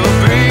will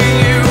bring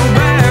you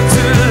back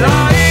to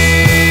life.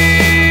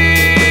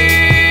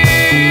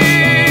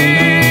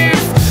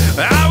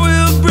 I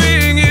will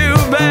bring you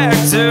back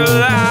to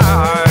life.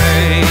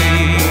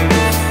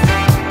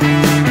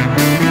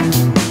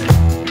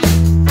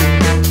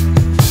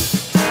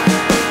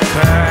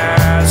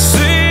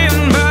 Passing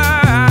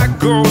by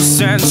ghosts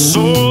and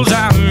souls,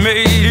 I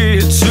made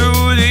it to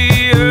the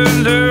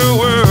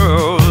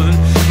underworld.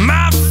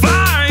 My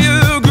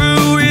fire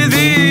grew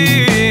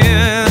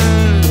within.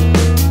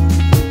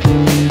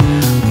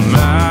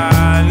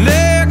 My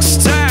next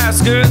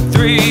task, a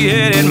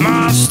three-headed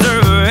monster,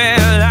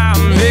 and I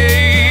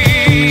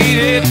made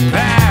it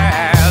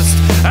past.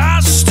 I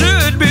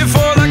stood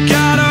before the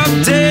god of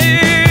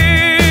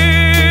death.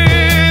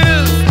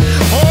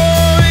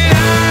 Oh, and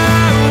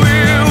I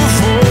will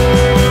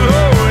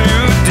follow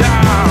you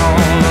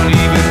down,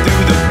 even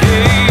through the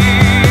gates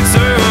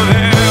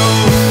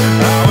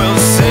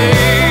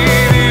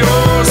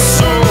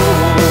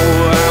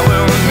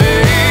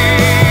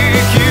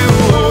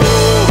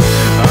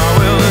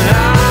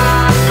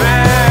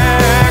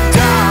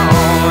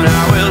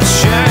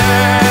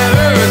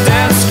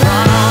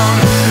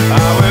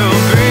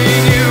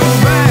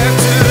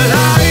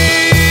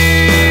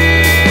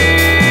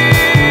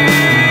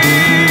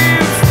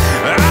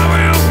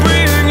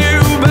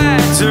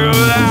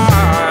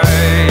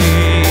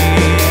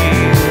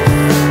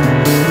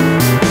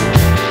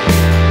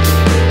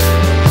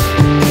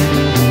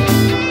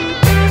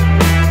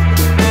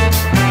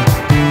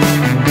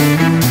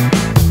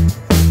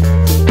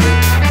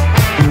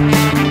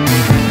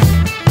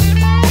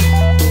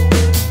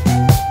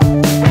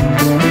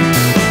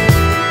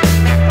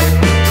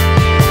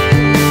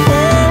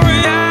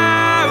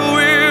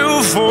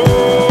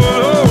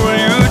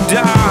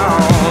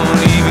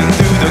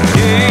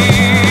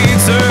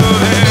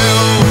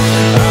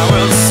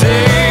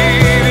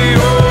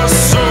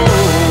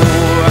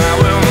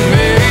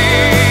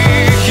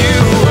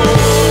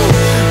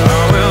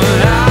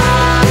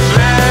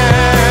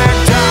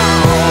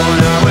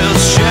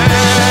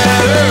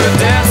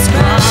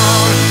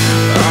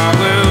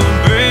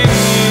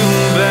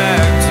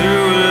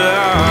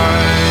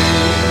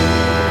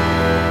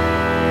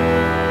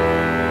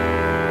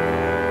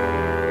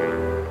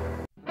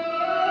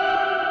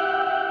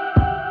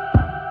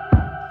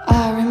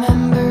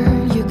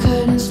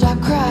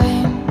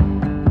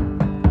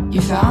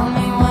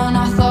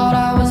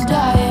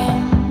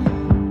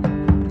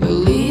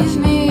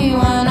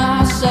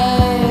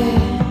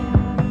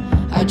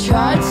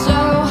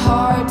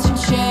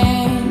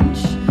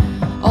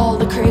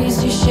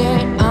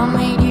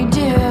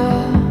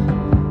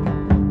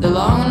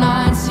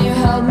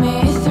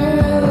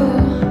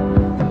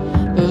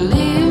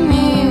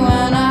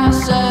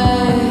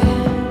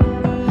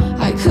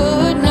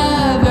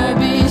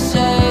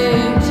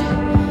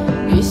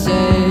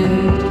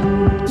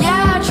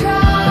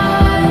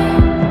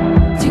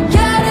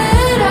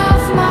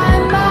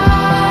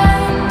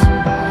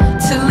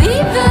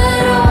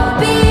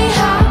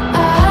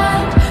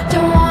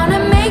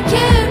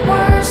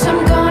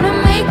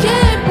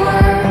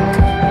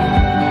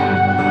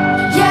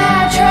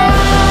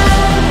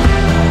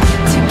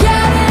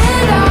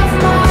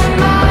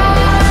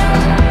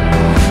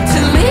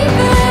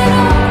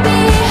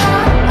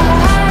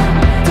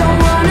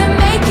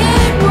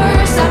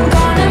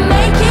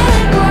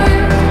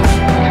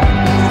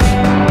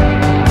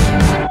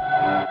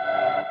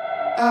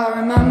I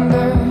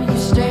remember you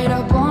stayed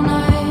up all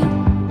night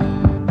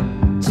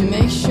to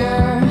make sure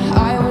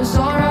I was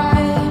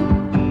alright.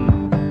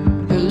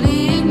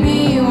 Believe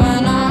me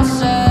when I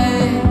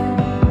say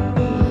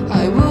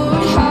I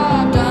would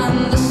have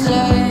done the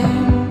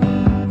same.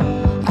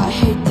 I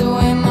hate the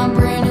way my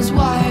brain is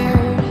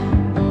wired.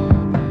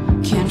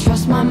 Can't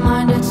trust my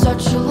mind, it's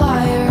such a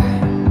liar.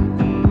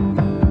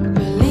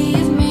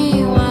 Believe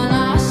me when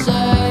I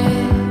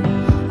say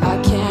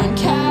I can't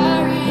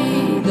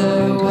carry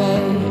the weight.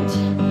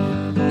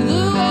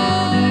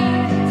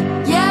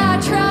 Yeah, I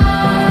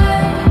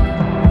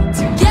tried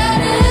to get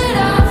it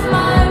off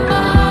my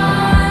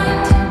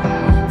mind,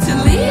 to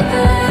leave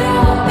it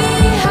all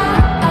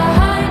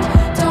behind.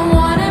 Don't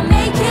wanna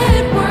make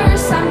it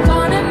worse, I'm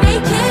gonna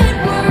make it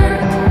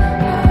work.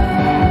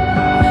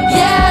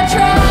 Yeah, I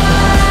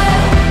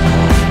tried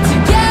to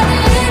get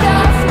it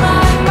off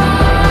my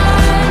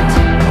mind,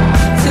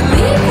 to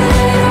leave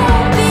it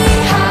all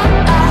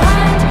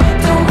behind.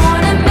 Don't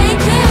wanna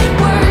make it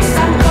worse,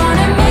 I'm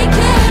gonna make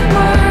it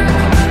work.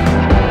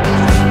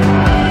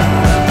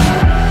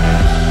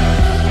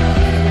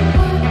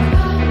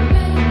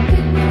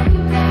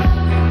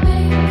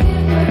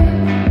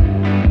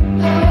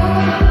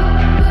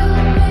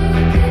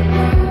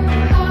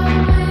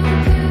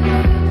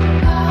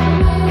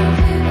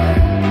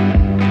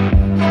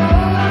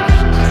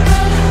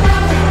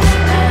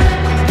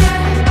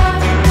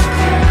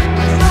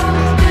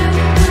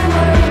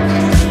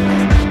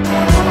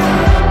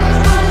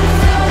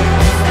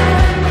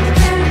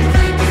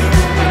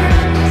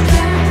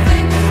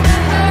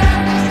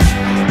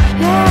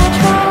 Yeah, I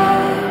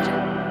tried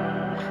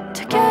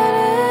to get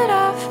it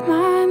off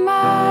my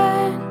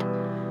mind,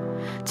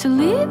 to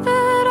leave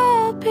it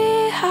all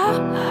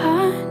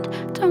behind.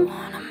 Don't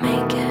wanna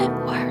make it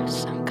worse,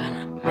 I'm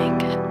gonna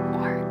make it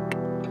work.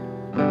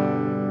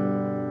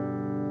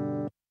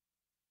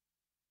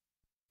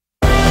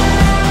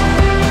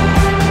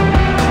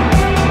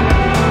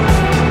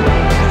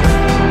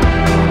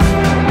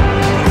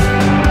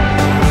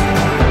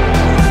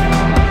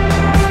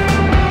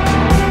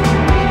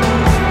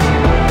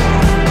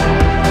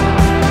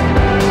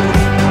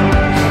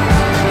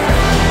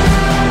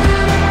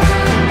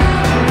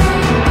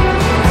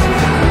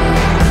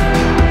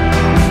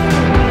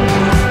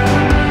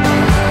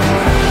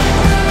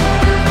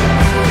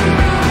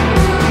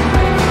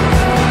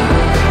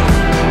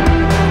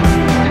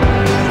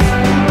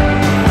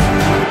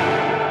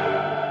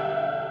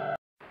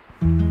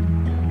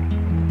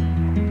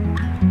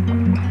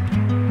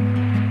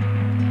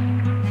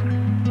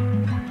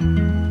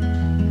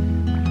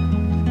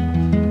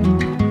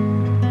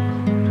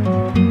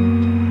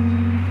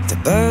 The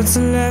birds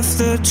have left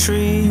the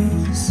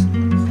trees,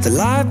 the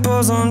light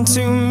pours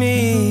onto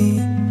me.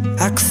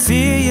 I could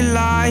feel you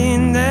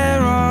lying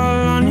there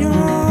all on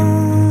your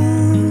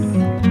own.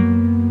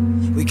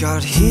 We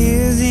got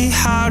here the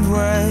hard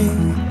way,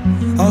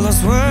 all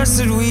those words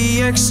that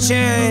we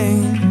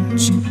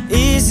exchange.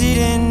 Is it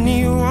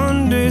any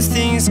wonder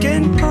things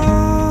get broke?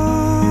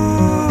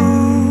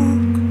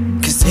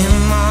 'Cause in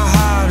my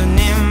heart and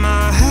in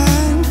my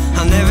hand,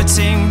 I'll never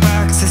take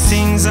back the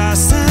things I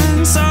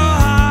stand so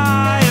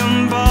high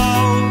on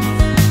bold.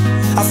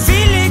 I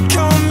feel it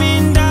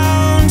coming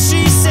down,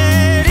 she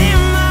said, in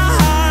my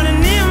heart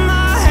and in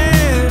my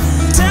head.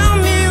 Tell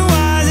me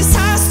why this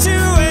has to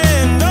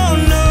end. Oh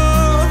no,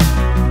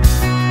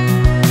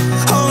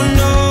 oh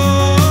no.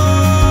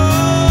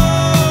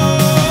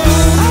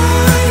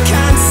 I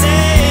can't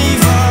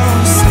save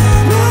us,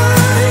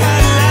 my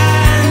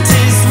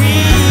Atlantis we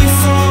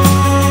fall.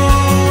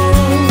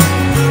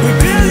 We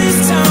build this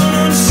town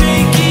on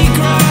shaky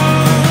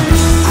ground.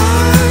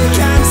 I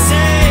can't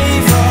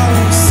save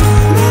us,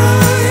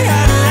 my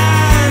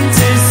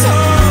Atlantis,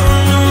 oh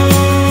no.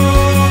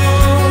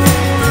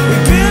 We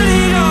build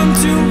it up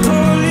to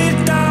pull it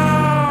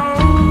down.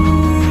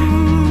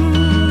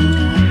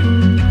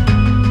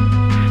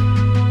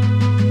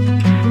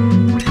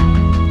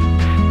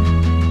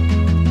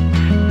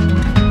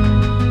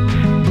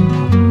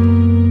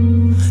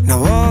 Now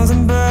all the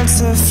birds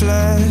have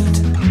fled,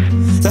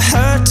 the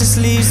hurt just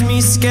leaves me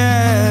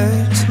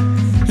scared,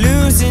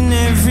 losing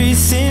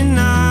everything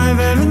I've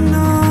ever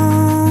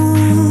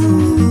known.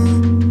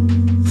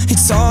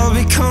 It's all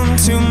become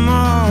too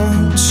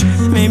much,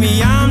 maybe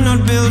I'm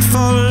not built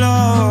for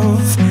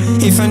love.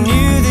 If I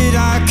knew